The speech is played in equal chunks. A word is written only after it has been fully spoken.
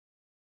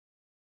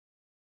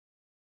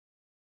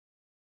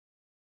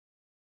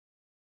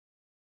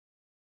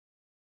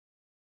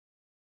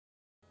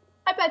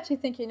I bet you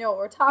think you know what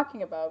we're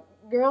talking about.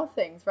 Girl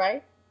things,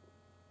 right?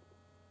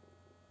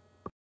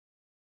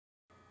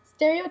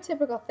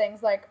 Stereotypical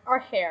things like our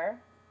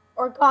hair,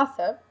 or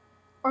gossip,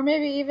 or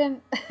maybe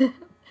even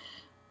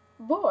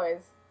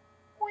boys.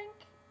 Wink.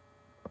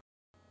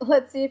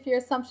 Let's see if your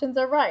assumptions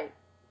are right.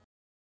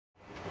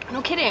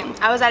 No kidding.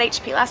 I was at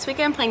HP last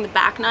weekend playing the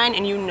back nine,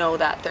 and you know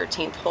that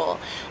 13th hole.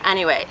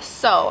 Anyway,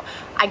 so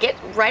I get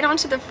right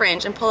onto the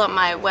fringe and pull up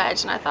my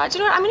wedge, and I thought, you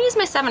know what, I'm gonna use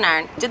my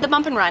 7-iron. Did the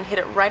bump and run, hit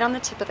it right on the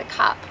tip of the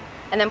cup,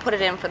 and then put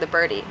it in for the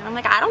birdie. And I'm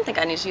like, I don't think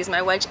I need to use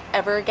my wedge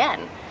ever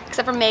again,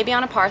 except for maybe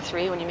on a par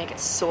 3 when you make it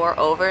soar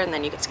over and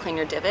then you get to clean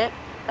your divot.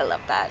 I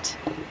love that.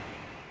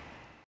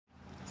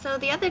 So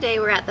the other day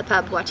we're at the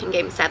pub watching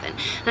Game 7,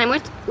 and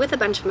I'm with a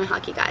bunch of my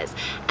hockey guys,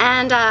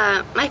 and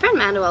my friend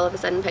Mando all of a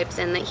sudden pipes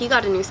in that he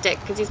got a new stick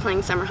because he's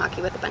playing summer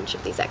hockey with a bunch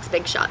of these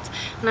ex-big shots.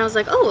 And I was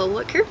like, oh, well,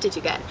 what curve did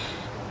you get?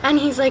 And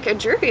he's like, a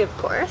jury, of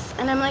course.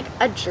 And I'm like,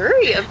 a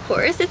jury, of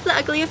course? It's the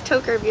ugliest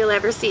toe curve you'll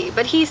ever see.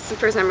 But he,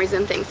 for some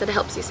reason, thinks that it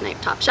helps you snipe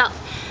top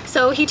shelf.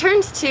 So he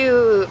turns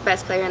to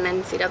best player and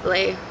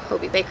NCAA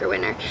Hobie Baker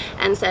winner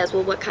and says,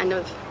 well, what kind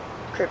of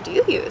curve do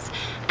you use?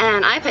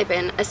 And I pipe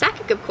in a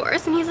Sakic, of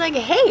course, and he's like,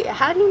 hey,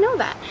 how do you know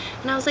that?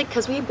 And I was like,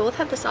 because we both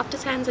have the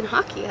softest hands in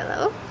hockey.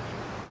 Hello?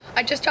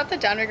 I just dropped the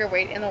downrigger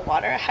weight in the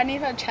water. I hadn't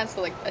even had a chance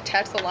to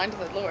attach the line to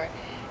the lure,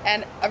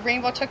 and a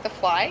rainbow took the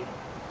fly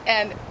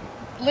and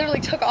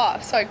literally took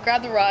off. So I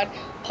grabbed the rod,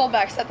 pulled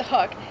back, set the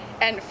hook,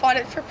 and fought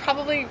it for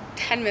probably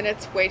 10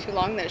 minutes, way too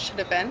long than it should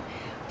have been.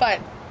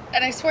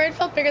 And I swear it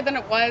felt bigger than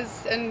it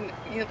was, and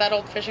you know that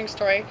old fishing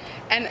story.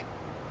 And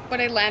when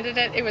I landed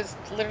it, it was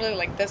literally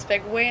like this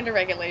big, way into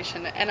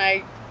regulation, and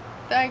I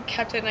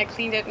kept it and I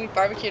cleaned it and we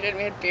barbecued it and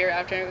we had beer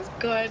after and it was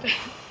good.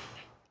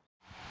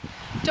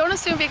 Don't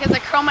assume because I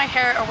curl my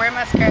hair or wear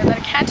mascara that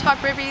I can't talk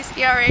ribbies,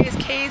 ERAs,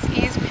 Ks,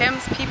 Es,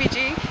 PIMs,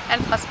 PPG,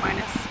 and plus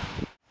minus.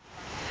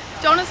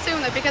 Don't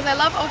assume that because I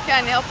love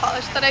OPI nail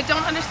polish that I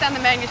don't understand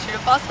the magnitude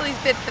of Bosley's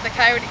bid for the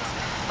Coyotes,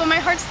 but my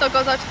heart still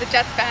goes out to the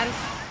Jets fans.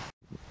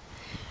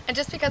 And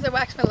just because I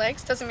wax my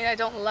legs doesn't mean I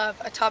don't love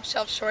a top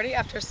shelf shorty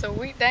after a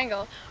sweet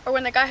dangle, or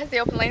when the guy has the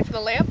open lane for the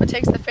layup but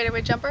takes the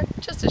fadeaway jumper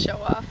just to show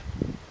off.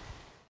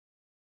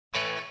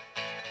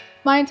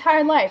 My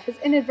entire life has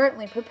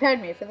inadvertently prepared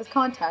me for this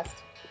contest.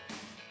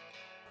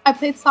 I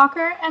played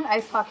soccer and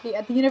ice hockey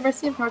at the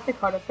University of North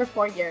Dakota for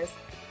 4 years,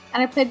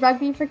 and I played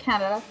rugby for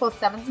Canada, both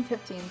 7s and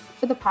 15s,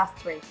 for the past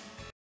 3.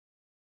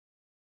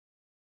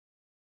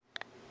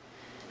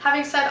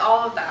 Having said all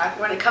of that,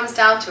 when it comes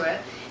down to it,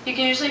 you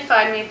can usually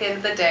find me at the end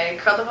of the day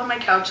curled up on my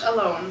couch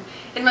alone,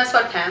 in my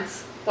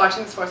sweatpants,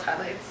 watching the sports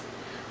highlights.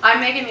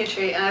 I'm Meghan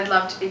Mutrie, and I'd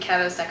love to be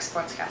Canada's next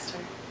sportscaster.